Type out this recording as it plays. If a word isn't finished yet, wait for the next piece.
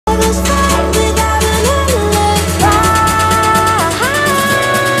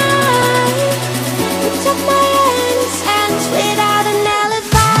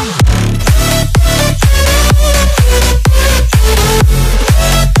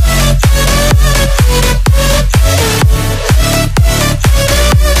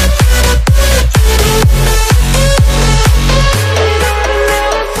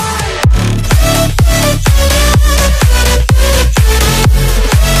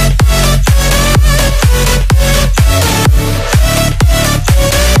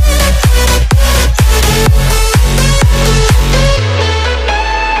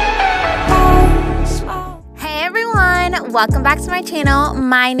back to my channel.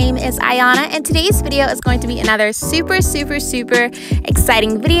 My name is Iyannah, and today's video is going to be another super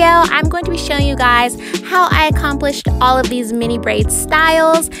exciting video. I'm going to be showing you guys how I accomplished all of these mini braid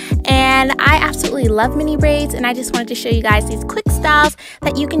styles, and I absolutely love mini braids, and I just wanted to show you guys these quick styles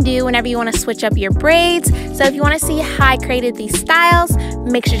that you can do whenever you want to switch up your braids. So if you want to see how I created these styles,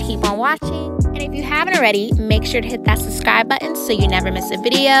 make sure to keep on watching. And if you haven't already, make sure to hit that subscribe button so you never miss a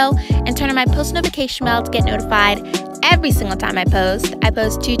video, and turn on my post notification bell to get notified every single time I post. I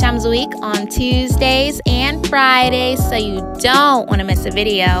post 2 times a week on Tuesdays and Fridays, so you don't want to miss a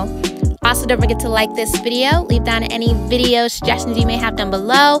video. Also, don't forget to like this video, leave down any video suggestions you may have down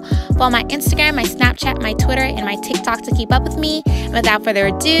below. Follow my Instagram, my Snapchat, my Twitter, and my TikTok to keep up with me. And without further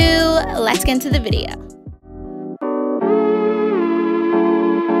ado, let's get into the video.